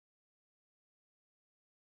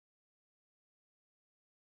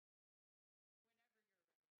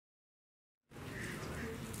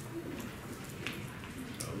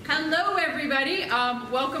Hello everybody,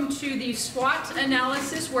 welcome to the SWOT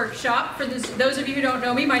analysis workshop. For those of you who don't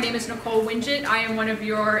know me, my name is Nicole Winget. I am one of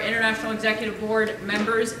your International Executive Board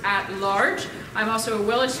members at large. I'm also a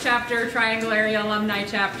Willis chapter, Triangle Area Alumni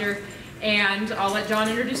chapter, and I'll let John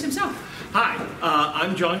introduce himself. Hi,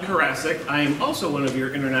 I'm John Karasek. I am also one of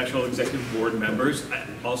your International Executive Board members,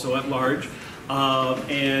 also at large.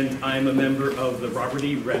 And I'm a member of the Robert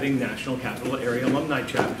E. Redding National Capital Area Alumni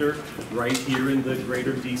Chapter right here in the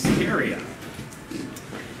greater DC area.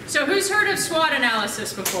 So who's heard of SWOT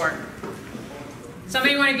analysis before?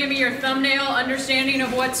 Somebody want to give me your thumbnail understanding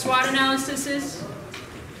of what SWOT analysis is?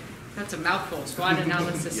 That's a mouthful, SWOT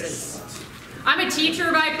analysis is. I'm a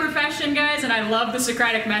teacher by profession, guys, and I love the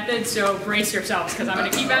Socratic method, so brace yourselves, because I'm going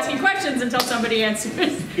to keep asking questions until somebody answers.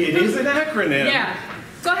 It is an acronym. Yeah.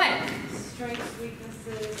 Go ahead. Strengths,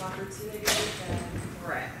 weaknesses, opportunities, and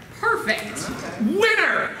threat. Perfect.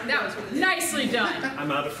 Winner! That was nicely done. I'm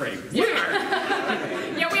out of frame. Winner!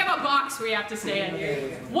 Yeah, we have a box we have to stay in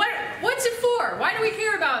here. What's it for? Why do we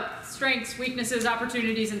care about strengths, weaknesses,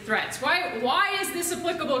 opportunities, and threats? Why is this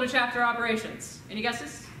applicable to chapter operations? Any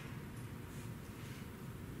guesses?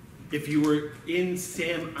 If you were in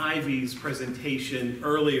Sam Ivy's presentation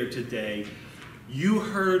earlier today, you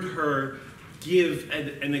heard her give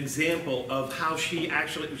an example of how she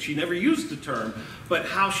never used the term, but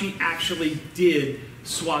how she actually did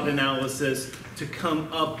SWOT analysis to come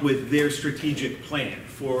up with their strategic plan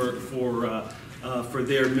for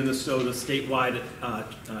their Minnesota statewide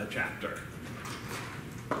chapter.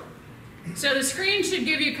 So the screen should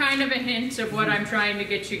give you kind of a hint of what I'm trying to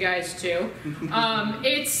get you guys to.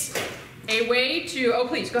 It's a way to, oh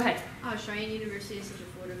please, go ahead. Cheyenne University is such a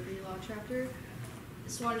Florida law chapter.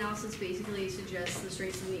 SWOT analysis basically suggests the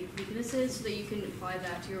strengths and weaknesses so that you can apply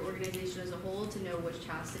that to your organization as a whole to know which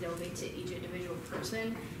tasks to delegate to each individual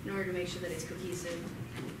person in order to make sure that it's cohesive.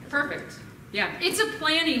 Perfect. Yeah, it's a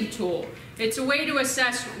planning tool. It's a way to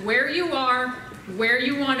assess where you are, where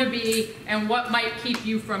you want to be, and what might keep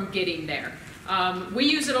you from getting there.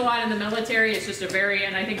 We use it a lot in the military. It's just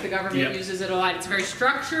and I think the government uses it a lot. It's a very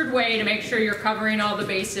structured way to make sure you're covering all the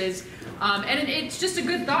bases. And it's just a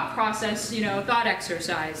good thought process, thought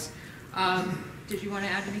exercise. Did you want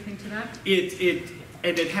to add anything to that?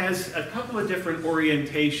 It has a couple of different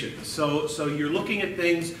orientations. So you're looking at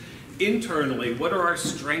things internally. What are our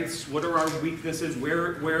strengths? What are our weaknesses?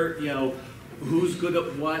 Where who's good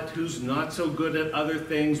at what? Who's not so good at other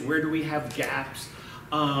things? Where do we have gaps?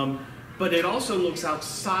 But it also looks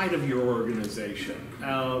outside of your organization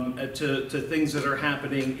to things that are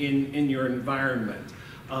happening in your environment.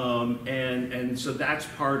 And so that's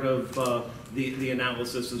part of the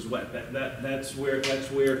analysis as well. That's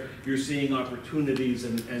where you're seeing opportunities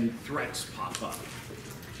and threats pop up.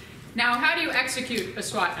 Now, how do you execute a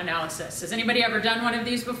SWOT analysis? Has anybody ever done one of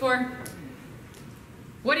these before?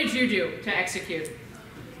 What did you do to execute?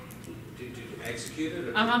 To execute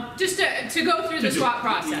it? Just to go through the SWOT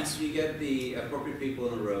process. You get the appropriate people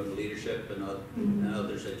in the room, leadership and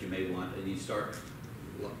others that you may want, and you start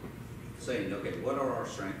saying, okay, what are our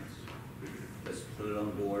strengths? Let's put it on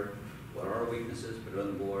the board. What are our weaknesses? Put it on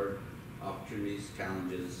the board. Opportunities,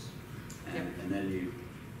 challenges, and then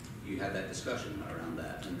you have that discussion around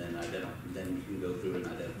that, and then you can go through and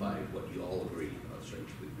identify what you all agree about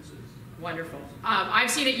strengths and weaknesses. Wonderful.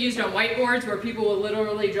 I've seen it used on whiteboards where people will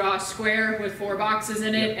literally draw a square with 4 boxes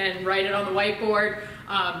in it and write it on the whiteboard.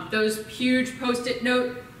 Those huge Post-it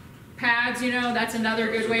note pads, that's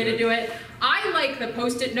another good way to do it. I like the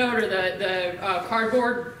Post-it note or the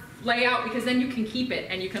cardboard layout because then you can keep it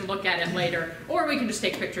and you can look at it later. Or we can just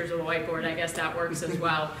take pictures of the whiteboard. I guess that works as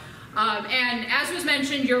well. And as was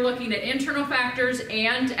mentioned, you're looking at internal factors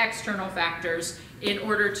and external factors in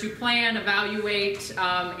order to plan, evaluate,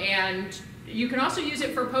 and you can also use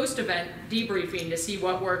it for post-event debriefing to see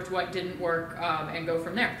what worked, what didn't work, and go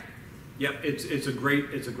from there. Yep, it's a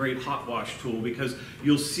great hot wash tool because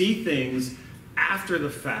you'll see things after the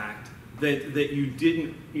fact that you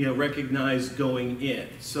didn't recognize going in.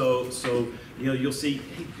 So you'll see,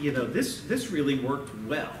 hey, this really worked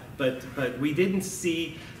well, but we didn't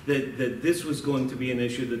see that this was going to be an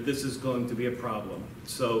issue, that this is going to be a problem.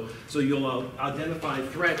 So you'll identify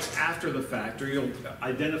threats after the fact, or you'll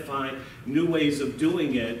identify new ways of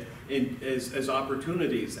doing it as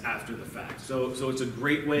opportunities after the fact. So it's a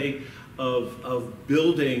great way of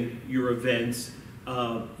building your events,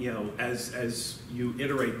 as you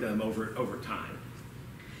iterate them over time.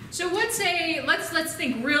 So let's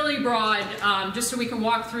think really broad, just so we can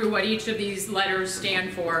walk through what each of these letters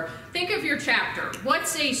stand for. Think of your chapter.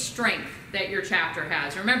 What's a strength that your chapter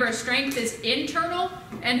has? Remember, a strength is internal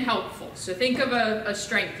and helpful. So think of a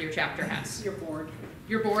strength your chapter has. Your board.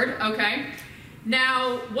 Your board, okay.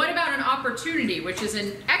 Now, what about an opportunity, which is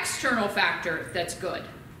an external factor that's good?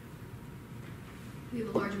 We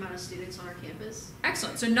have a large amount of students on our campus.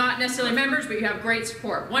 Excellent. So not necessarily members, but you have great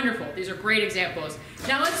support. Wonderful. These are great examples.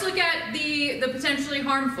 Now let's look at the potentially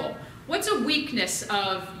harmful. What's a weakness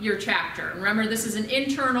of your chapter? Remember, this is an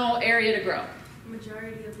internal area to grow.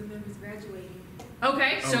 Majority of the members graduating.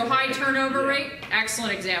 Okay, so Okay. high turnover Yeah. rate.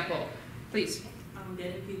 Excellent example. Please.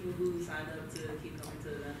 Getting people who signed up to keep coming to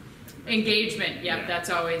the Engagement. Yep, Yeah. that's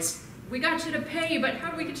always, we got you to pay, but how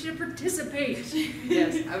do we get you to participate?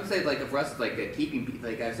 Yes. I would say, like, for us, like, keeping,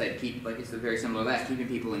 like I said, it's very similar to that, keeping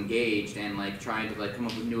people engaged and, like, trying to, like, come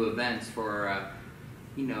up with new events for,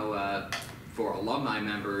 for alumni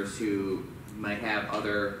members who might have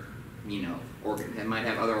other, might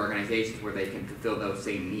have other organizations where they can fulfill those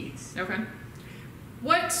same needs. Okay.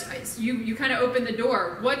 You kind of opened the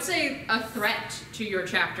door. What's a threat to your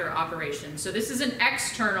chapter operation? So this is an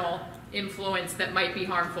external influence that might be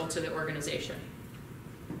harmful to the organization.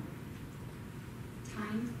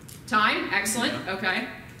 Time, Time, excellent, okay.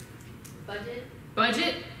 budget.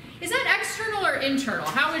 Budget, is that external or internal?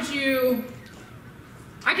 How would you,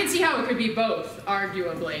 I can see how it could be both,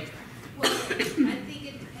 arguably. Well, I think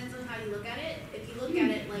it depends on how you look at it. If you look at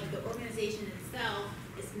it like the organization itself,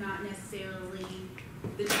 it's not necessarily,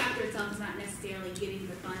 the chapter itself is not necessarily getting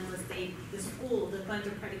the funds, let's say the school, the funds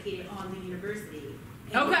are predicated on the university.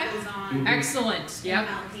 And Okay. what goes on Excellent, in yep.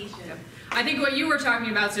 allocation. Yep. I think what you were talking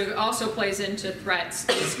about, so it also plays into threats,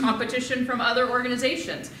 is competition from other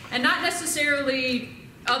organizations. And not necessarily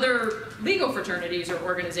other legal fraternities or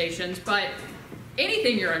organizations, but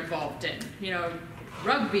anything you're involved in,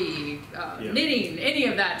 rugby, Yeah. knitting, any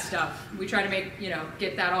of that stuff. We try to make,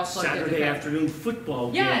 get that all plugged in. Saturday afternoon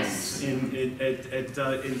football Yes. games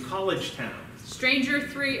in College Town. Stranger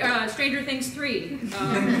Things 3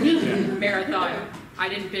 marathon. I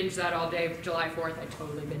didn't binge that all day July 4th. I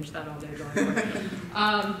totally binged that all day July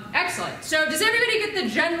 4th. Excellent. So does everybody get the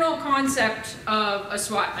general concept of a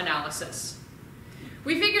SWOT analysis?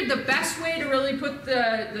 We figured the best way to really put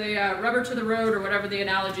the rubber to the road, or whatever the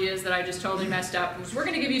analogy is that I just totally messed up, was we're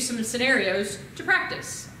going to give you some scenarios to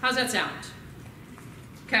practice. How's that sound?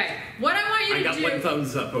 Okay. What I want you to I got do... one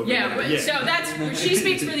thumbs up over Yeah, there. but, so she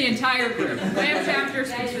speaks for the entire group. Lamb chapter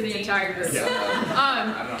speaks for the entire group.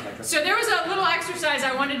 So there was a little exercise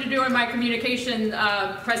I wanted to do in my communication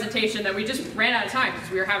presentation that we just ran out of time because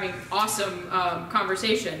we were having awesome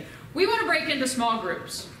conversation. We want to break into small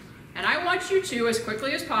groups. And I want you to, as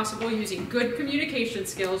quickly as possible, using good communication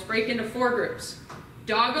skills, break into 4 groups.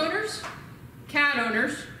 Dog owners, cat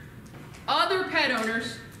owners, other pet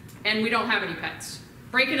owners, and we don't have any pets.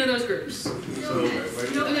 Break into those groups. So, Who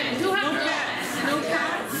has no pets? no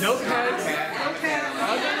pets. No pets.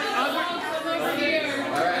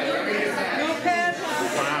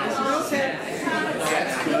 Wow. No pets.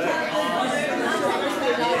 That's good.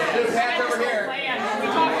 There's pets over here. We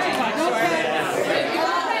talk too much. No pets.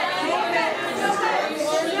 No pets.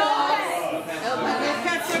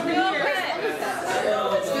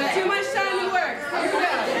 Too much time to work.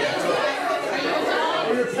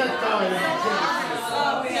 Your pet died.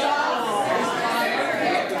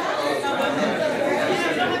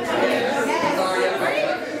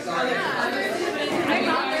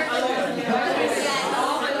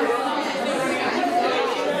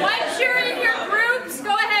 Once you're in your groups,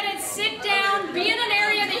 go ahead and sit down. Be in an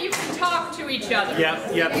area that you can talk to each other.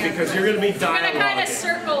 Yep, because you're going to be We're going to kind of dialoguing.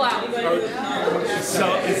 circle out.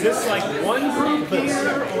 So is this like one group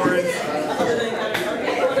here, or is...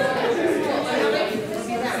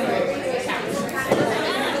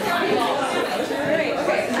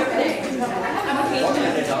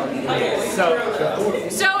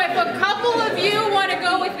 So if a couple of you want to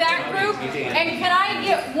go with that group, and can I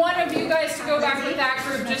get one of you guys to go back with that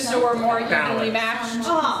group just so we're more evenly matched?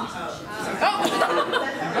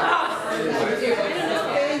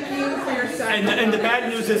 And the bad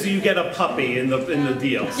news is you get a puppy in the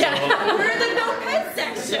deal. So. Yeah. We're in the no pet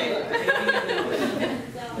section.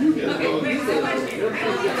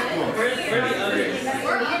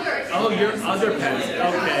 Oh, your other pets.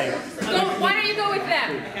 Okay. Why don't you go with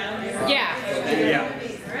them? Yeah. Yeah.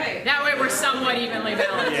 That way we're somewhat evenly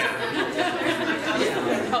balanced. Yeah.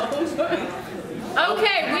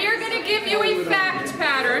 Okay, we are going to give you a fact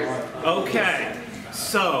pattern. Okay.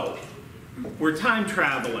 So we're time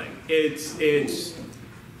traveling. It's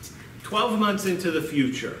 12 months into the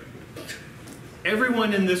future.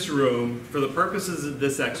 Everyone in this room, for the purposes of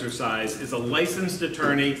this exercise, is a licensed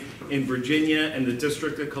attorney in Virginia and the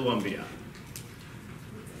District of Columbia.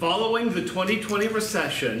 Following the 2020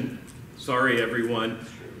 recession, sorry everyone,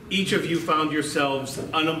 each of you found yourselves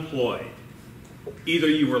unemployed. Either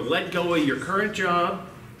you were let go of your current job,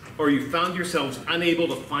 or you found yourselves unable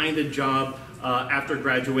to find a job after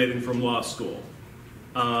graduating from law school.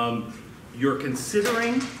 You're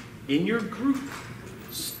considering, in your group,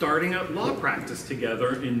 starting a law practice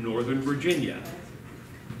together in Northern Virginia.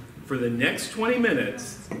 For the next 20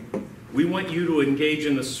 minutes, we want you to engage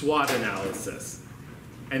in the SWOT analysis.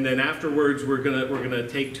 And then afterwards, we're gonna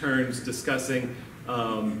take turns discussing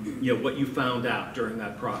what you found out during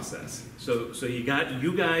that process. So you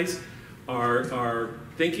guys are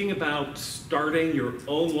thinking about starting your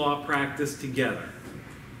own law practice together,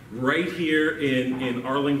 right here in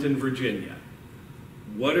Arlington, Virginia.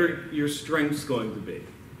 What are your strengths going to be?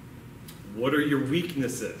 What are your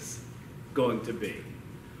weaknesses going to be?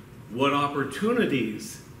 What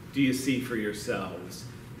opportunities do you see for yourselves?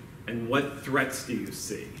 And what threats do you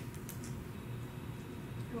see?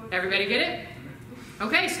 Everybody get it?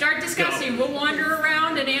 Okay, start discussing. We'll wander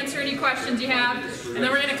around and answer any questions you have, and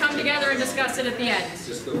then we're going to come together and discuss it at the end.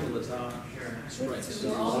 Just go from the top.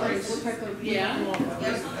 Yeah.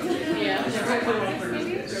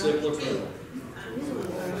 Civil approval.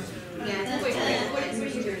 Yeah,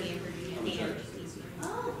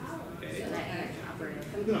 what are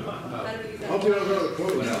you doing? I'll be over the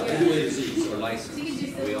quote. Well, license or license.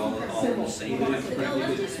 We all the same. Probably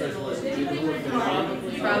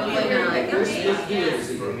not.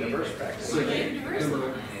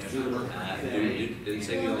 Didn't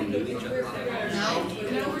say we all knew each other.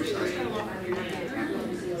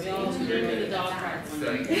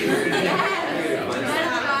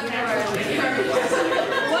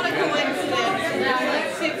 What a coincidence.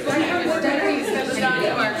 Let's see if we're deputies at the dog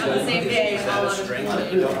park on the same day. So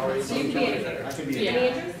you can be anything. I can be.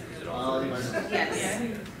 Yes.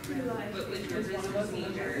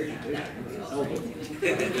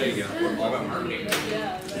 There you go. All about marketing.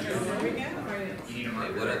 You need a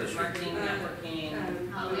What other strengths? Marketing,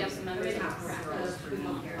 networking, we have some members of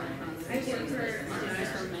I think for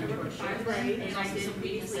and also some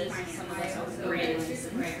weaknesses, some of us are grants,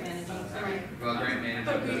 managing. Well, grant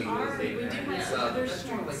management. We do have other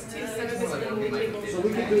strengths too. Some of it's So we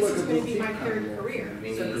going to be my third career.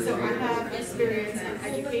 So I have experience in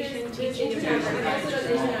education, teaching, and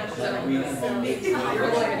So we've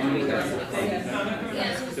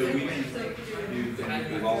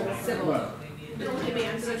all. Well, To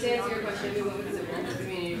answer your question, we went with civil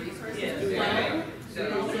community resources. Yeah,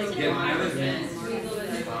 I was.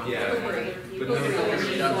 Yeah. But no,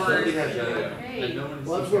 somebody has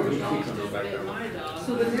well, that's where we keep them.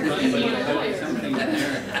 So the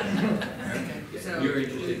You're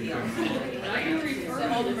interested in.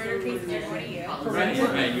 all the murder cases are going to you. Right,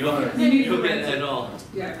 you'll get that all.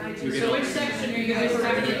 So which section are you guys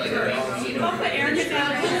starting? I'll put Erica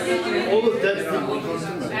down. All the dead people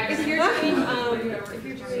come to me. If you're doing,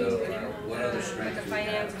 What other like a strengths?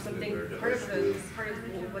 finance or something, part of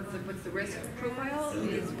what's the risk profile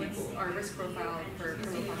is what's our risk profile for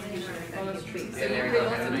criminal prosecution. So There you you could go.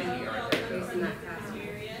 also That's an idea. based on that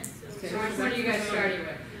category. So which one are you guys starting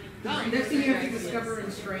with? Next thing you have to discover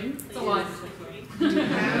and strain. It's a lot.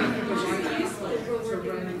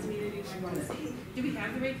 Do we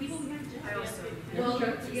have the right people? Well,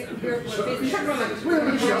 we're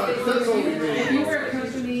Really shot, that's all we need. If you were a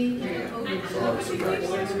company,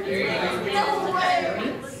 No way!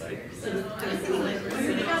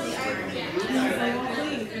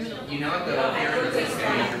 You know what though, if you're in this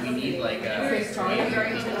area, we need like a.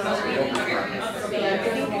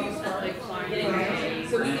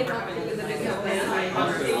 So we can help you with the business plan.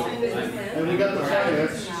 And we got the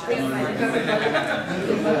finance.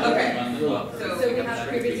 Okay, so we have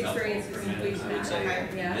previous experience for completion.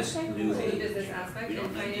 Yeah. This So new the age. business aspect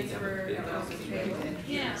and finance for accounts payable.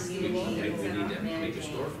 Yeah. We need to make a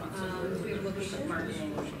storefront. Do we have location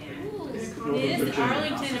marketing? It is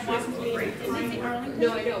Arlington and Washington. Is it in Arlington? No,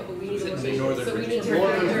 I know, but we need to It's in location, Northern so we need to.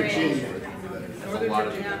 Northern factor in- Virginia.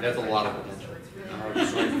 That's a lot of potential.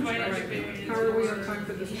 how are we on time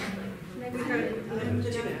for this?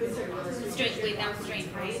 Straight, wait, that was straight,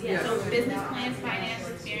 right? Yeah. So business plans, finance,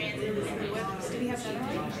 experience, and what else do we have that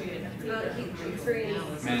on?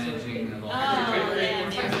 Experience. Managing the Oh, law.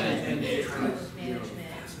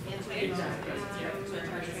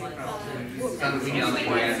 We need all the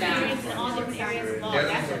Experience plans. in all different areas of law. There's a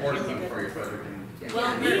That's support team for your further.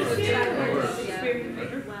 well, me too. Yeah.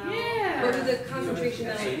 What are the concentration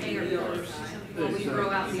that I pay or yours? While we grow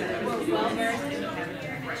out the other. Well versed in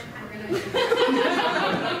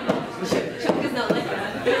Chuck is not like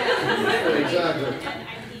that. Exactly.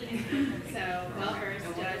 So well versed,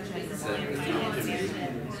 judge, business plans, finance,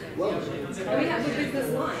 management. Love it. We have a business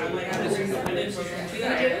line.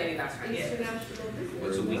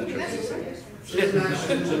 What's a weakness?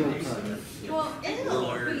 International general time. Well,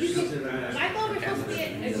 but you can, I thought we're supposed to get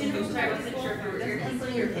a general practice for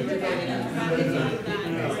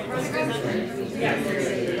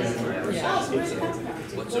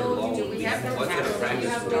What's our law? What's our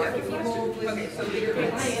practice for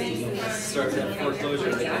Starts at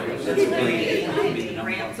foreclosure.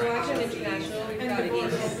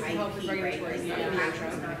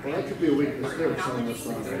 Well, that could be a weakness there, some of us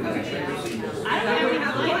not. We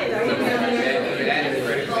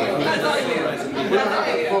don't have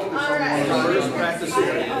to focus on one. First practice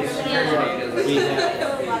area. We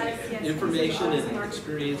have information and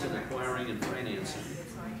experience in acquiring and financing.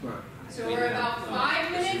 So we're about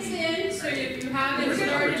 5 minutes in, so if you haven't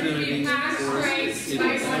started to keep past strengths, you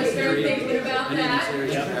might want to start thinking about that.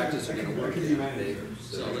 Areas of practice are going to work.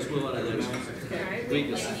 So let's move on to the next one.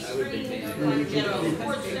 Weaknesses. I would be.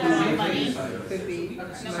 Could be.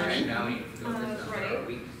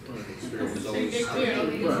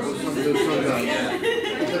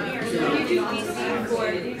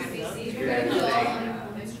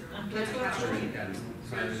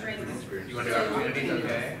 You want to do opportunities,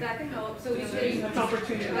 okay? That can help, so we That's say,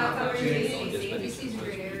 opportunity. that's opportunities, ABC's a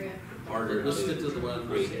great area. Let's stick to the one. I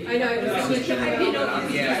know, I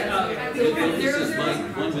didn't know. This is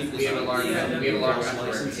one weakness. We have a large metro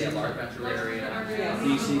area.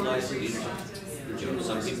 DC license.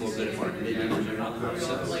 Some people are good at marketing, and they're not good at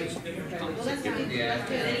sales. Well, that's not, that's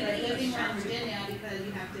good, living around Virginia, because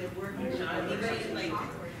you have to work with, like,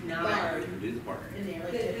 Do the part. in there,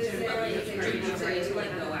 like,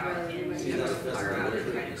 Go out and. See, that's the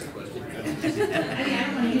next question. I mean, I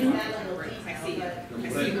don't wanna use that little thing, but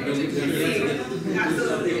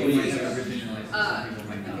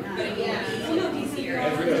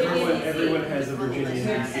Everyone has a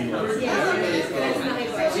Virginia DC license.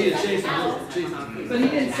 But he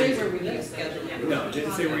didn't say where we need to schedule. No, it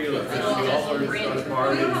didn't say where you live. You all are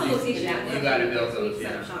part You gotta build those,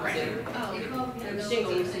 yeah.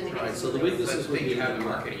 Alright, so the weaknesses would Thing be. you have in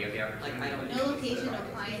marketing, you have. no location, no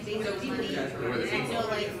client base, no money,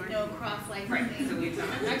 and no cross licensing.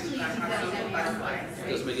 Actually, you guys have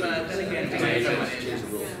Doesn't make it change the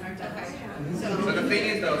rules. But the thing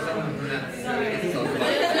is though, someone from that.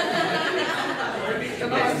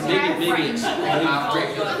 Maybe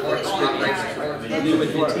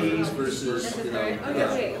it's new entities versus, you know.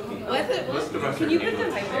 Can you put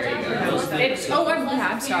them There you go. It's, oh,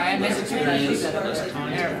 I'm sorry, I missed it.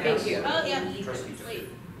 Thank you. Oh, yeah.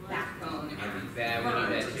 Backbone. That, we need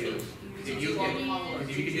that too. If you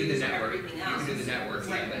can do the network, but you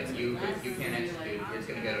can't execute, it's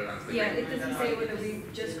gonna go on quick. Yeah, it doesn't say whether we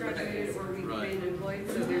just graduated or we've been employed,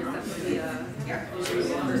 so there's definitely a.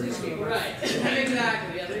 Right,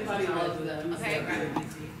 exactly, everybody loves them. Okay.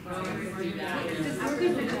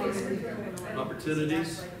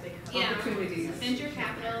 Opportunities. Yeah, venture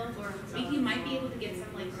capital, or I think you might be able to get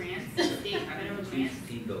some like grants, state federal grants.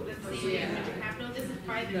 Team building. Let's say venture capital, this is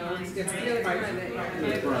private No, funds, it's different. right? It's private,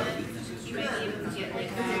 Private funds, you might be able to get like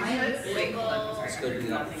local, Let's go to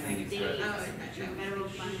the opportunity state, first. federal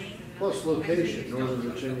funding. Plus location, Northern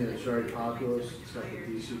Virginia is very populous, it's got the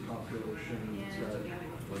DC population, it's got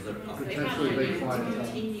potentially big clientele.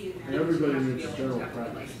 And everybody needs a general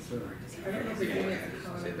practice too. Especially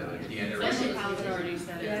college.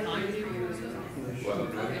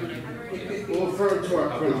 We'll refer to our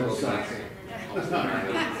criminal section.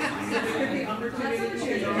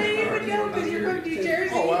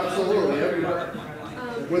 Oh, absolutely, everybody.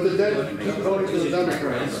 With the keep voting for the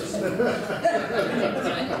Democrats.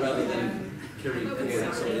 Rather than carrying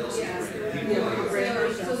forward somebody else's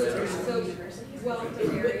Wealth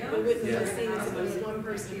area. But with the thing is, if there's one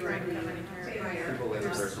person right now,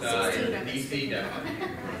 DC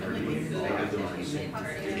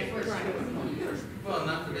Well,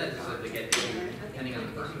 not for that, just that they get, depending on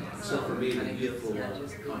the person. So for me, the beautiful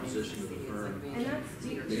composition of the firm. And that's.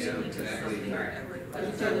 Yeah, exactly.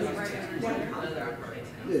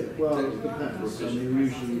 Yeah, well, it depends, I mean,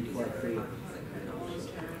 usually quite fair.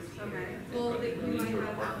 Okay, well, we might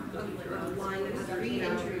have a line that has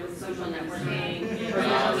re-entry, social networking.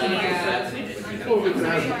 Or we can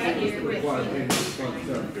have the required payment front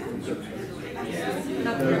stuff.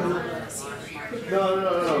 No,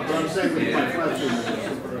 but I'm saying we might flash it.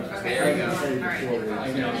 Okay, there you go. Oh,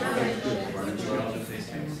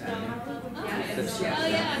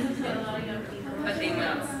 yeah. But they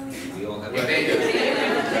will. We all have. If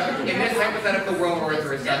in this hypothetical world where it's a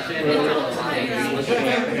recession, you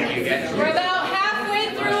get. We're about halfway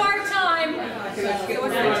through our time.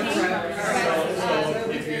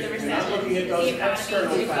 If you're not looking at those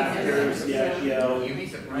external factors, yeah, you know, you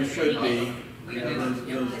should be. We did, a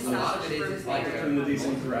lot of it is like, opportunities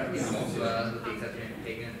and threats. most of the exception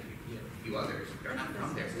taken, a few others, they're not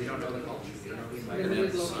from there, so we don't know the culture, we don't know the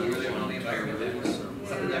environment. We really don't know the environment.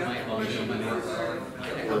 Some of them might love it, might work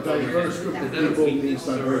well. A diverse group of people means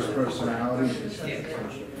diverse personalities. It's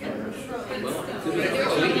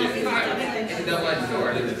a double-edged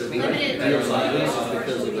sword.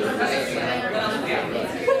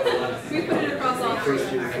 We put it across all three.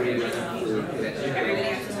 Everybody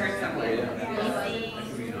has to start somewhere.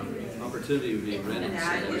 Opportunity would be rented.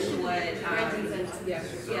 That is what, Yeah,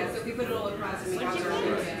 so if we put it all across and we have our own.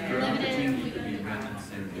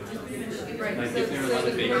 Right, so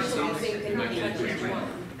the commercial thing can be much as one.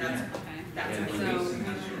 that's what So,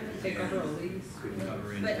 take over a lease. But, no, I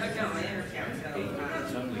understand, so,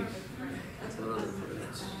 That's one other part.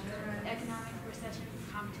 Economic recession,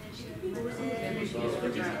 competition, because it's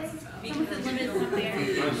limited somewhere. I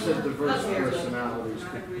said diverse personalities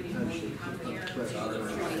could potentially threat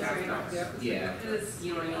others. Yeah.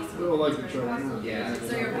 We all like each other. Yeah.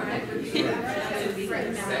 So you're right. And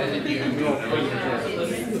you okay,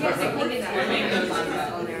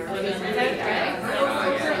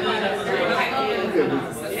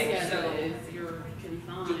 so you're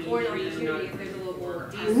confined. Or an opportunity if there's a local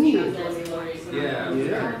Yeah.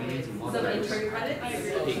 some intern credits.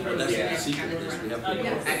 That's the secret, is we have to. It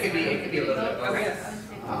could be a little bit of Okay.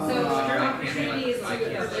 So your opportunity is to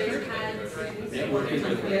later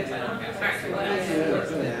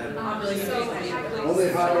Only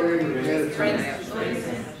hiring managers.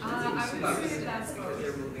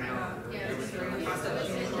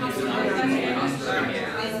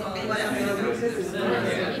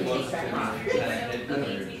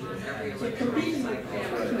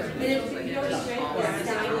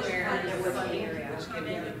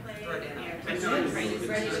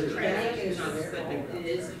 It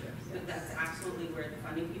is, but that's absolutely where the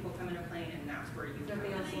funding people come into play, and that's where you.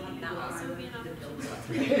 That will also be an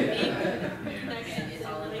opportunity. And it's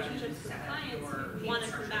all Relationships with clients who want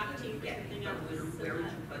to come back to you for something else. Where would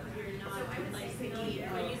you put? You're not like thinking,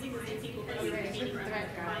 am I using the same people that you retain from? I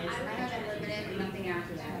haven't limited nothing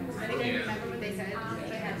after that. But I didn't remember what they said.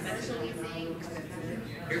 They had social leasing.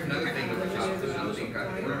 Here's another thing with the job, so I think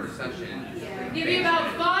we're in recession. Give you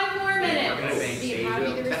about 5 more We're minutes. gonna bank The save,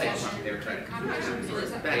 economy, the that recession. they're trying to.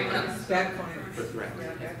 Bad clients. Bad clients. For threat.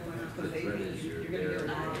 The threat is you're there,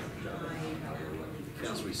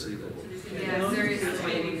 accounts receivable. Yeah, seriously. That's why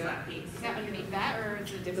you need flat fees. Is that underneath that or is it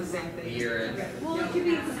It's the different? same thing. Year. Well, it could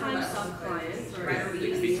be time suck clients, or It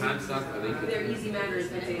could be time suck, or they could. they're easy matters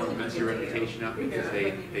that they don't. Mess your reputation up because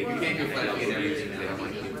they You can't do flat fee and everything, they don't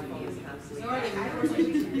like you. The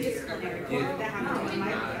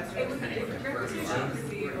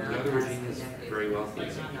other regime is very wealthy,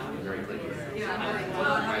 very liquid. You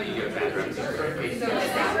get a bad reputation.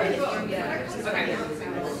 Okay.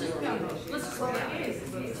 Let's just roll it.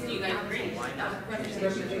 Do you guys agree?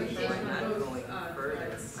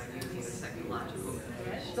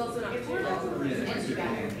 It's also not.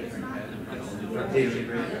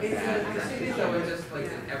 So it's just like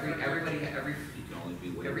every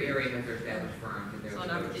area has their established firms and their. So an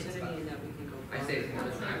opportunity that we can go. I say it's more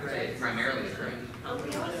than I would say it's primarily straight. We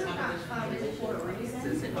also got,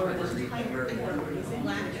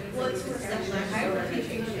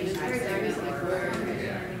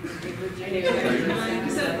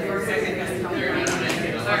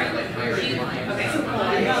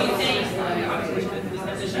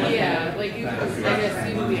 Yeah, like you, I guess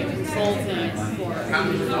you would be a consultant for.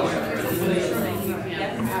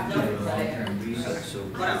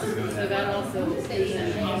 So that also.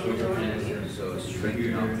 So it's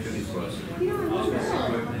strengthening opportunity for us.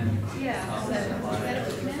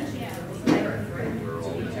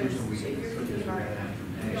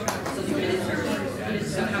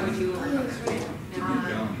 So how would you overcome it?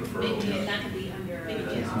 maybe that could be under.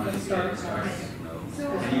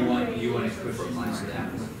 You want to equip our clients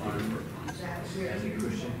staff with fun as a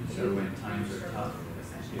cushion, so when times are tough,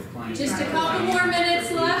 if clients. Just a couple more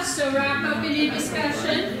minutes left, so wrap up any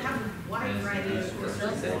discussion.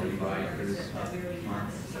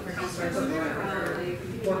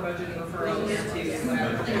 More budgeting for A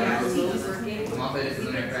lot of it is in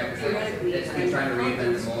their practice, it's been trying to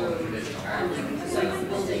reinvent the mold of traditional housing. So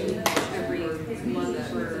building every month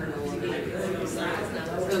for.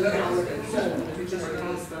 So look at all the whole, we just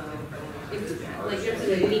cost the. Like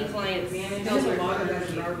there's many clients, there's a lot of that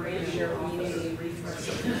in our branch here, community. We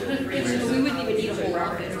wouldn't even need a whole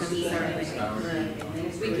office to be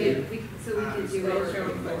we could do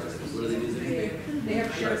it. They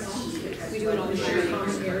have shared, we do it all the shared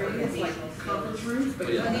common areas, like conference rooms, but.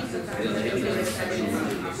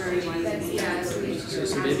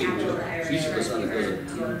 So maybe each of us ought to go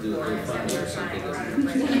to do a little fund or something.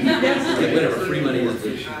 Like whatever, free money at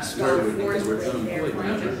the start because we're unemployed,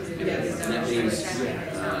 remember? And that means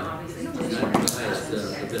not the highest, the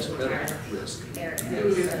best credit risk.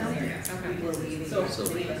 So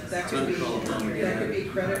that could be, that could be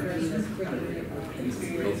credit risk.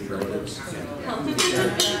 Both relatives.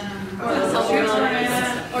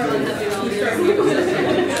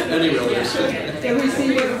 Any relatives. Can we see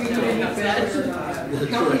whether we can make beds or not?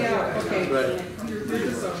 Help me out, okay. Right.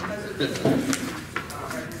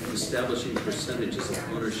 Establishing percentages of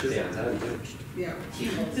ownership. Yeah.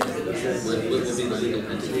 What will be the legal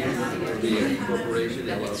entity? Will be a corporation,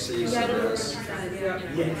 LLC,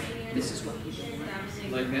 something. This is what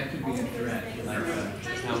like that could be a threat, like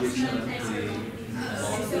how we set up the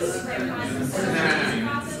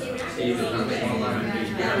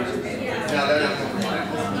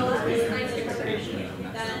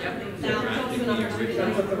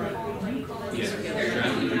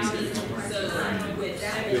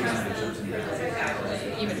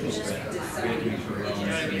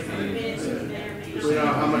We know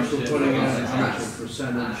how much we're putting in, how much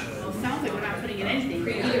percentage. Well, it sounds like we're not putting in anything.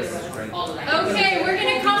 Okay, we're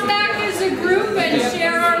gonna come back as a group and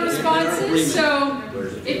share our responses, so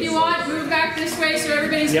if you want, move back this way so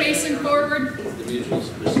everybody's facing forward.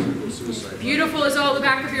 Beautiful as all the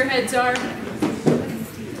back of your heads are.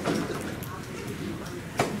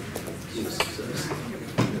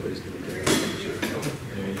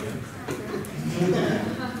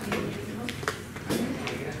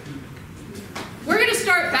 We're going to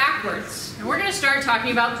start backwards, and we're going to start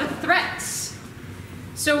talking about the threats.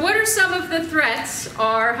 So what are some of the threats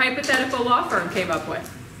our hypothetical law firm came up with?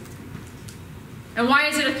 And why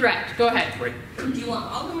is it a threat? Go ahead. Do you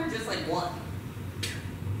want all of them or just like one?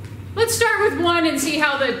 Let's start with one and see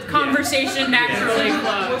how the conversation naturally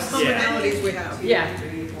flows. What commonalities we have? Yeah.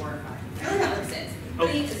 I only have like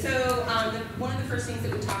 6. So one of the first things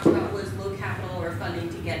that we talked about was low capital or funding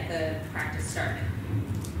to get the practice started.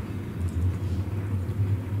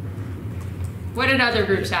 What did other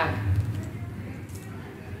groups have?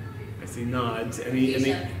 I see nods.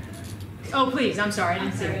 Any? Oh, please, I'm sorry, I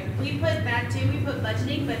didn't see it. We put that too, we put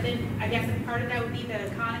budgeting, but then I guess a part of that would be the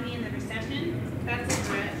economy and the recession. That's a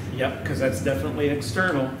threat. Yep, because that's definitely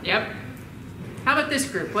external. Yep. How about this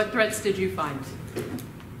group? What threats did you find?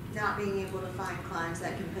 Not being able to find clients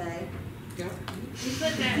that can pay. Yep. We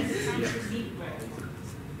put that as accounts receivable.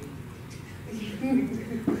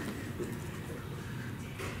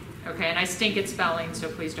 Okay, and I stink at spelling, so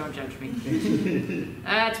please don't judge me.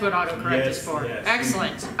 That's what autocorrect is for. Yes.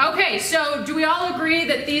 Excellent. Okay, so do we all agree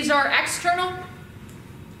that these are external?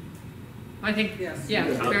 I think, Yes. yeah,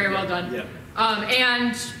 very well done. Yeah.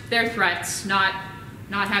 And they're threats, not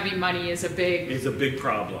having money is a big... It's a big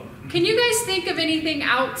problem. Can you guys think of anything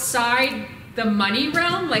outside the money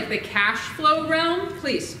realm, like the cash flow realm?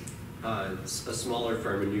 Please. A smaller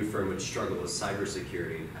firm, a new firm would struggle with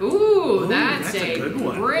cybersecurity. Ooh, that's a good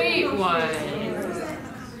one. Great one.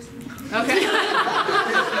 Okay.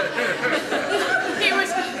 he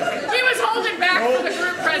was holding back for the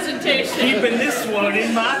group presentation. Keeping this one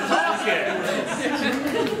in my pocket.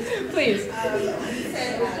 Please.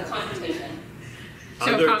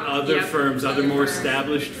 Other firms, other more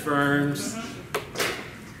established firms.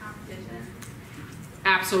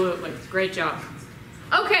 Absolutely. Great job.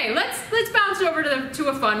 Okay, let's bounce over to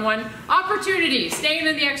a fun one. Opportunities, staying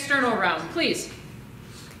in the external realm, please.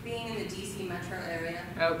 Being in the DC metro area.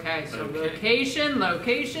 Okay, so location.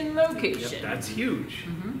 Yep, that's huge.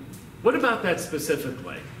 What about that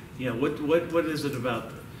specifically? You know, what is it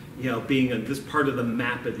about, you know, being in this part of the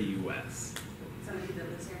map of the U.S.? Somebody that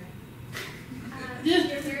lives here.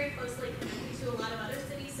 You're very closely connected to a lot of other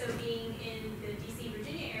cities, so being in the DC,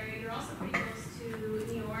 Virginia area, you're also pretty close to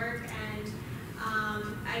New York, and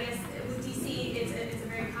I guess with DC, it's a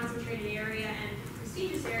very concentrated area and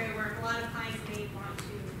prestigious area where a lot of clients may want to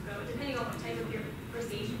go, depending on what type of your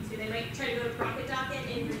prestation to. They might try to go to Profit Docket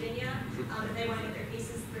in Virginia if they want to get their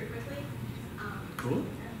cases through quickly. Cool.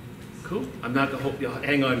 Cool. I'm not the whole.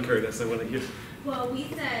 Hang on, Curtis. I want to hear. Well, we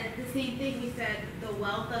said the same thing. We said the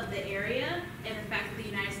wealth of the area and the fact that the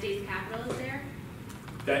United States capital is there.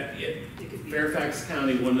 That Fairfax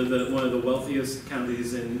County, one of the wealthiest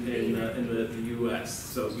counties in the U.S.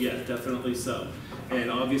 So yeah, definitely so.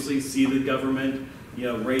 And obviously, see the government, you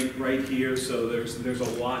know, right here. So there's a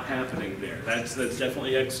lot happening there. That's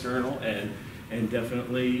definitely external and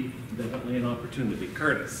definitely an opportunity.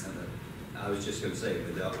 Curtis. I was just going to say,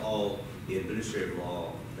 without all the administrative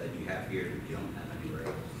law that you have here, you don't have anywhere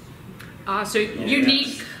else. So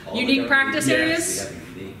unique. Unique practice Yes. areas?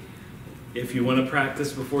 If you want to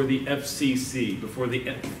practice before the FCC, before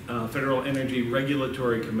the Federal Energy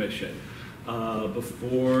Regulatory Commission,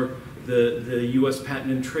 before the U.S.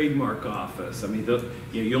 Patent and Trademark Office. I mean,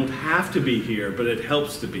 you don't have to be here, but it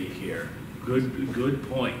helps to be here. Good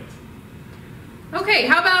point. Okay,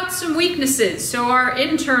 how about some weaknesses? So our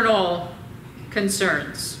internal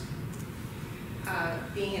concerns.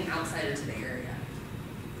 Being an outsider to the area.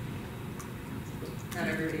 Not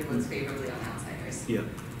everybody looks favorably on outsiders. Yeah.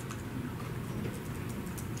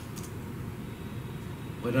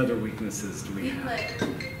 What other weaknesses do we We have?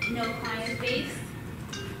 put no client base,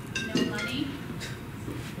 no money.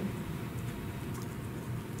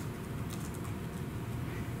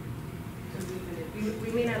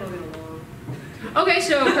 We may not all get along. Okay,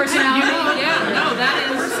 so personality, yeah, no,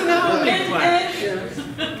 that is. Personality.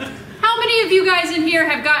 How many of you guys in here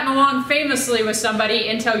have gotten along famously with somebody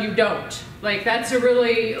until you don't? Like, that's a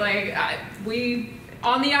really, like,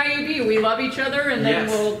 on the IUB, we love each other and then Yes.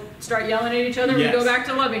 we'll start yelling at each other and we Yes. go back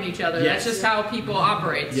to loving each other. Yes. That's just how people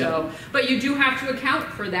operate, Yeah. so. But you do have to account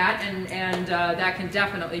for that and that can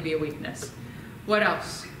definitely be a weakness. What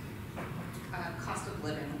else? Cost of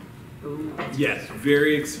living. Yes,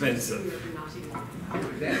 very expensive.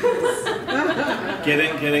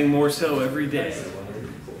 Getting more so every day.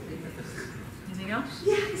 Anything else?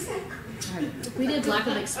 Yeah, exactly. We did lack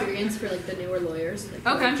of experience for like the newer lawyers. Like, who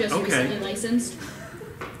Okay. were just Okay. recently licensed.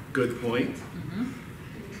 Good point.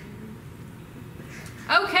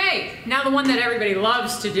 Okay, now the one that everybody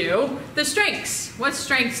loves to do, the strengths. What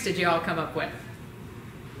strengths did you all come up with?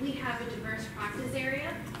 We have a diverse practice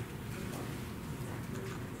area.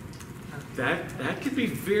 That could be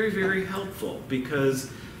very, very helpful because,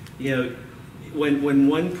 you know, when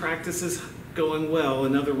one practice is going well,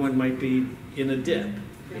 another one might be in a dip.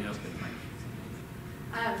 You know.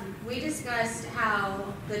 We discussed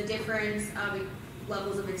how the difference of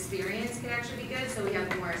levels of experience can actually be good. So we have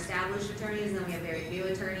the more established attorneys, and then we have very new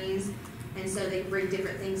attorneys, and so they bring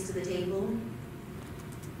different things to the table.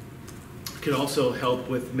 Could also help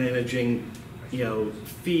with managing, you know,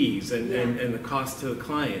 fees and the cost to the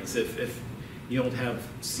clients if you don't have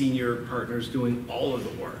senior partners doing all of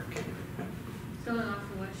the work. Going off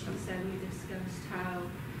of what she said, we discussed how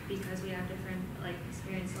because we have different like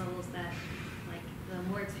experience levels that like the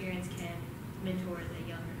more experience can mentor the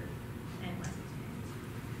younger and less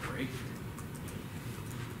experienced. Great.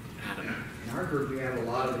 Adam. In our group, we have a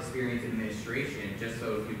lot of experience in administration, just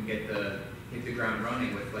so if you can hit the ground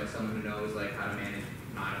running with like someone who knows like how to manage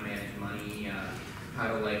money, how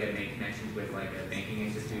to like make connections with like banking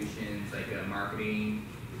institutions, like marketing,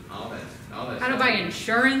 all that How stuff. to buy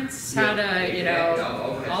insurance, how to, you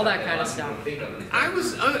know, all that kind of stuff. I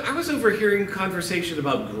was overhearing conversation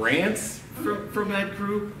about grants from that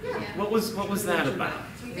group. Yeah. What was that about?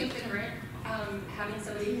 We think the grant, having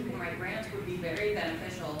somebody who can write grants would be very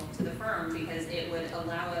beneficial to the firm because it would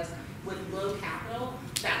allow us with low capital,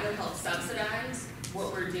 that would help subsidize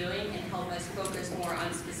what we're doing and help us focus more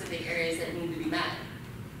on specific areas that need to be met.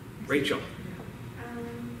 Rachel.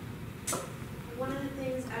 One of the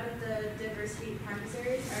things out of the diversity practice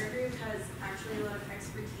areas, our group has actually a lot of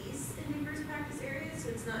expertise in diverse practice areas. So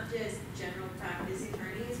it's not just general practice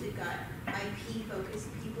attorneys. We've got IP-focused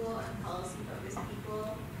people and policy-focused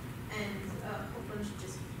people and a whole bunch of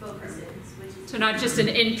just focuses, which is... So not just an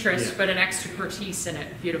interest, but an expertise in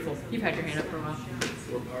it. Beautiful. You've had your hand up for a while.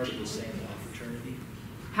 We're part of the same law fraternity.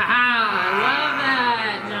 Ha! I love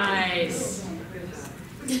that. Nice.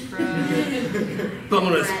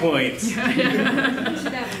 Bonus points. To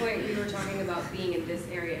that point, we were talking about being in this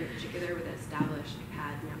area in particular with an established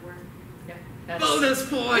P.A.D network. Yeah, that's bonus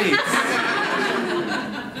points.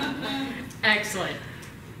 Excellent.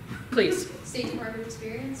 Please. State Department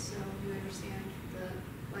experience, so you understand the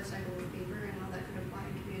life cycle of paper and how that could apply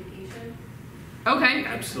in communication. Okay.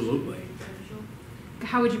 Absolutely.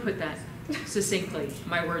 How would you put that succinctly?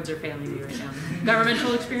 My words are failing me right now.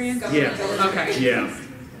 Governmental experience? Yeah. Okay. Yeah.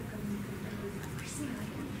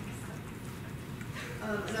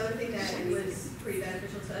 Another thing that was pretty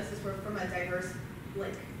beneficial to us is we're from a diverse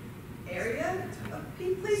area of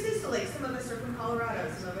places. So like some of us are from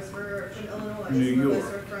Colorado, some of us were from Illinois, New some of York.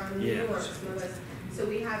 us are from New Yeah. York, some of us. So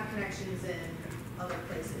we have connections in other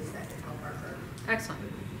places that can help our firm. Excellent.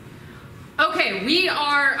 Okay,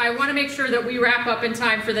 I want to make sure that we wrap up in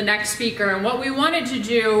time for the next speaker. And what we wanted to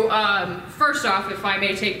do, first off, if I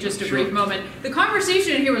may take just a brief moment, the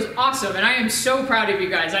conversation in here was awesome, and I am so proud of you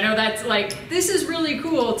guys. I know that's this is really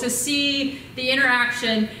cool to see the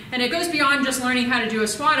interaction, and it goes beyond just learning how to do a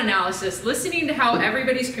SWOT analysis. Listening to how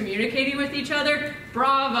everybody's communicating with each other,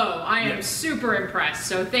 bravo. I am super impressed,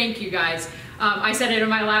 so thank you guys. I said it in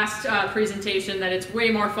my last presentation that it's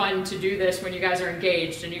way more fun to do this when you guys are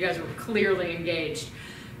engaged, and you guys were clearly engaged.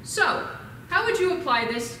 So, how would you apply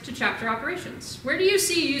this to chapter operations? Where do you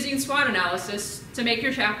see using SWOT analysis to make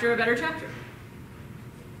your chapter a better chapter?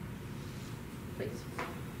 Please.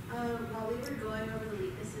 While we were going over the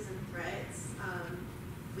weaknesses and threats,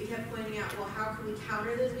 we kept pointing out, well, how can we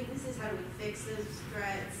counter those weaknesses? How do we fix those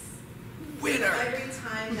threats? Winner! Every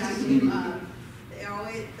time that came up,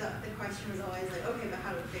 the question was always like, okay, but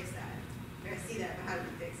how do we fix that? I see that, but how do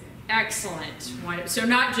we fix it? Excellent. So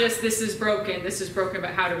not just this is broken,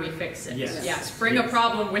 but how do we fix it? Yes. Bring a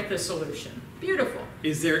problem with the solution. Beautiful.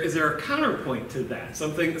 Is there a counterpoint to that?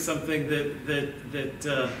 Something that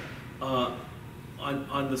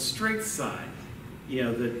on the strength side, you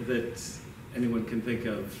know, that anyone can think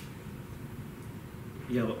of,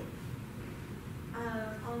 you know.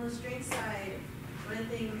 On the strength side, one of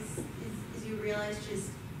the things is you realize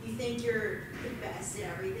you think you're the best at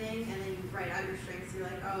everything, and then you write out your strengths. You're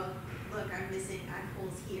like, oh, look, I'm missing at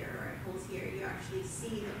holes here or at holes here. You actually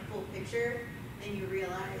see the full picture, and you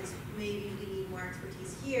realize maybe we need more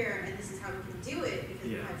expertise here, and this is how we can do it because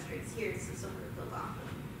we have strengths here, so someone to build off of.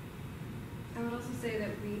 I would also say that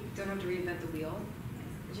we don't have to reinvent the wheel,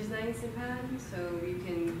 which is nice in P.A.D. So you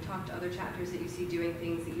can talk to other chapters that you see doing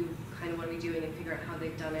things that you kind of want to be doing and figure out how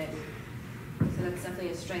they've done it. So that's definitely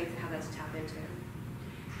a strength and how that's to tap into.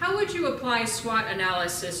 How would you apply SWOT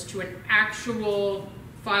analysis to an actual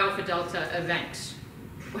Phi Alpha Delta event?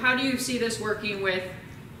 How do you see this working with,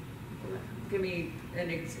 give me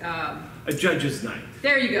a judge's night.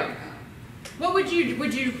 There you go. What would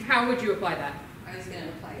how would you apply that? I was going to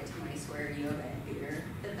apply it to my square yoga and theater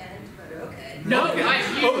event, but okay. No,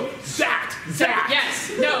 that!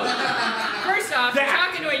 Yes, no. First off, you're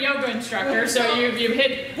talking to a yoga instructor, so you've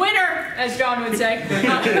hit winner, as John would say.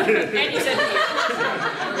 And you said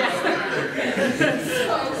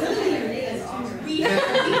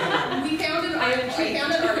we found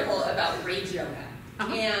an article about rage yoga,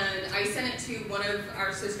 and I sent it to one of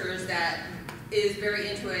our sisters that is very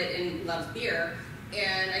into it and loves beer.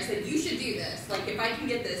 And I said, you should do this. Like, if I can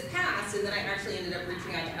get this passed, and then I actually ended up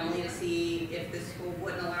reaching out to Emily to see if the school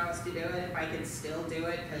wouldn't allow us to do it, if I could still do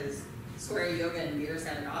it, because square yoga and beer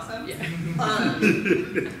sounded awesome. Yeah.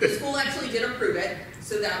 The school actually did approve it,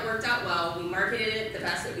 so that worked out well. We marketed it the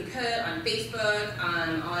best that we could on Facebook,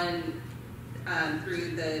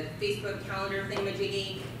 through the Facebook calendar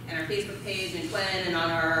thingamajiggy, and our Facebook page and Gwen, and on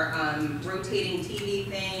our rotating TV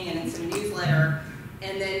thing, and in some newsletter.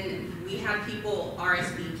 And then we had people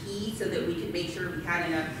RSVP so that we could make sure we had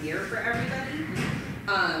enough beer for everybody.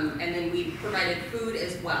 And then we provided food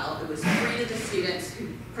as well. It was free to the students who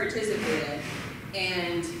participated.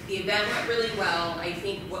 And the event went really well. I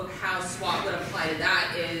think how SWOT would apply to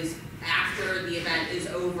that is after the event is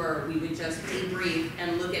over, we would just debrief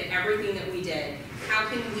and look at everything that we did. How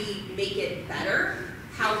can we make it better?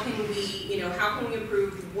 How can we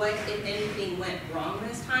improve what, if anything, went wrong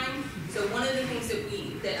this time? So one of the things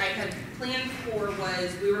that I had planned for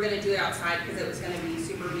was we were going to do it outside because it was going to be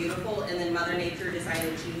super beautiful, and then Mother Nature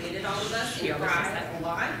decided she hated all of us and cried a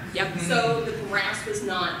lot. Yep. So the grass was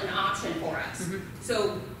not an option for us.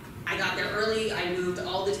 So I got there early, I moved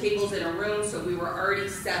all the tables in a room, so we were already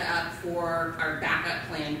set up for our backup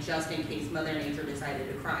plan just in case Mother Nature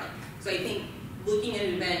decided to cry. So I think looking at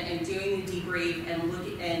an event and doing the debrief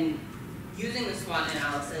and using the SWOT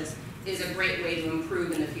analysis is a great way to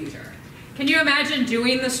improve in the future. Can you imagine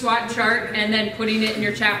doing the SWOT chart and then putting it in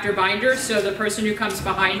your chapter binder so the person who comes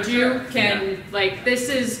behind you can, like, this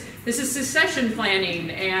is succession planning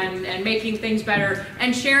and making things better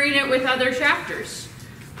and sharing it with other chapters.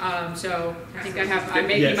 So I think I'm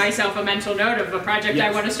making myself a mental note of a project I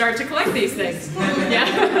want to start to collect these things.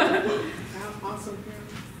 Yeah. Awesome.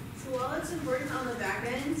 So while it's important on the back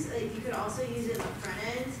end, you could also use it on the front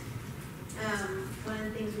end. One of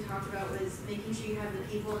the things we talked about was making sure you have the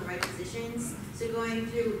people in the right positions. So going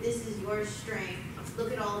through, this is your strength.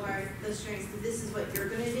 Look at all of the strengths. This is what you're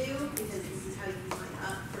going to do because this is how you line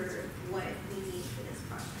up for what we need for this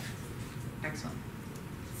project. Excellent.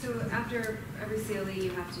 So after every CLE,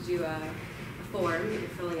 you have to do a form that you're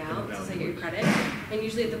filling out to say your credit. And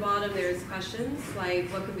usually at the bottom there's questions like,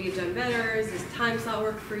 what could we have done better? Is this time slot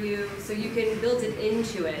work for you? So you can build it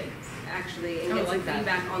into it actually and get some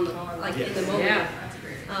feedback on the in the moment. Yeah.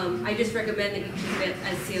 I just recommend that you keep it,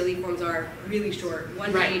 as CLE forms are, really short.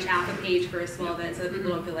 One page, half a page for a small event so that people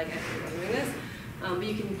don't feel like I'm doing this. But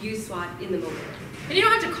you can use SWOT in the moment. And you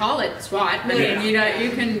don't have to call it SWOT. I mean,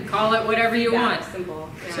 you can call it whatever you want. Simple.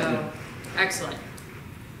 Yeah. So, excellent.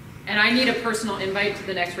 And I need a personal invite to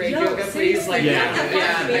the next rage yoga, please. Like,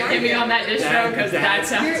 get me on that distro because that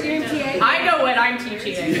sounds. You're in PA. I know what I'm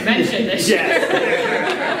teaching at convention this year.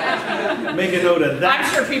 Make a note of that.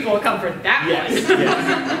 I'm sure people will come for that one. Yes.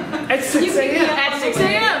 At 6 a.m. At 6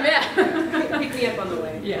 a.m. Yeah. Pick me up on the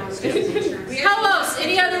way. Yeah. How else?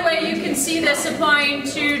 Any other way you can see this applying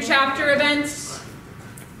to chapter events?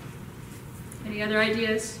 Any other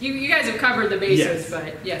ideas? You guys have covered the bases,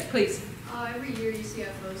 but yes, please. Every year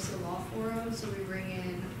UCF hosts a law forum, so we bring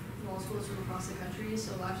in law schools from across the country.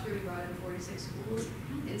 So last year we brought in 46 schools,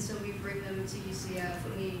 and so we bring them to UCF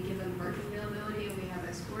and we give them parking availability and we have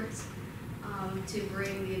escorts to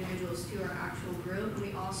bring the individuals to our actual group. And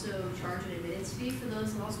we also charge an admittance fee for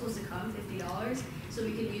those law schools to come, $50, so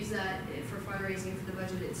we can use that for fundraising for the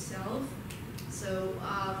budget itself. So,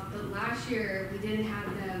 but last year we didn't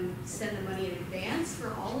have them send the money in advance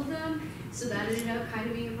for all of them, so that ended up kind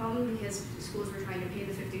of being a problem because schools were trying to pay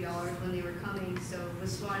the $50 when they were coming. So with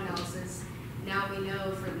SWOT analysis, now we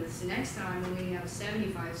know for this next time when we have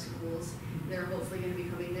 75 schools, they're hopefully going to be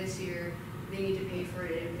coming this year, they need to pay for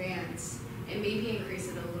it in advance and maybe increase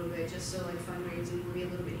it a little bit just so like fundraising will be a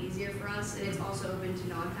little bit easier for us. And it's also open to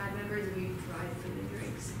non-PAD members and we provide food and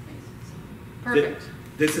drinks. Perfect.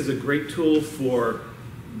 This is a great tool for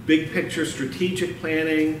big picture strategic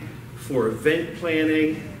planning, for event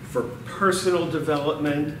planning, for personal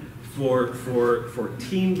development, for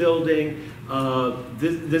team building.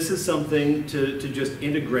 This is something to just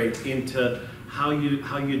integrate into how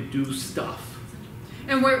you do stuff.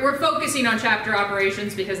 And we're focusing on chapter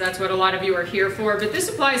operations because that's what a lot of you are here for, but this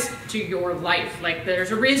applies to your life. Like, there's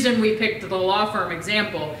a reason we picked the law firm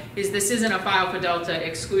example, is this isn't a File for Delta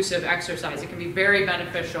exclusive exercise. It can be very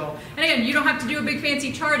beneficial. And again, you don't have to do a big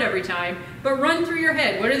fancy chart every time, but run through your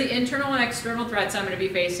head. What are the internal and external threats I'm going to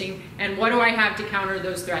be facing, and what do I have to counter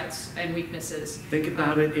those threats and weaknesses? Think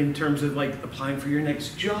about it in terms of like applying for your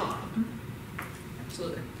next job.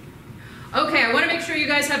 Absolutely. Okay, I want to make sure you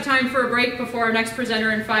guys have time for a break before our next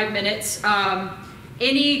presenter in 5 minutes.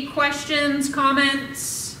 Any questions,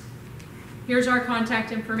 comments? Here's our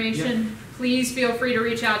contact information. Yeah. Please feel free to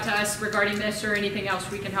reach out to us regarding this or anything else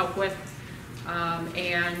we can help with.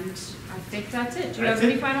 And I think that's it. Do you have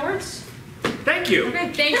any final words? Thank you.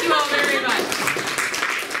 Okay, thank you all very much.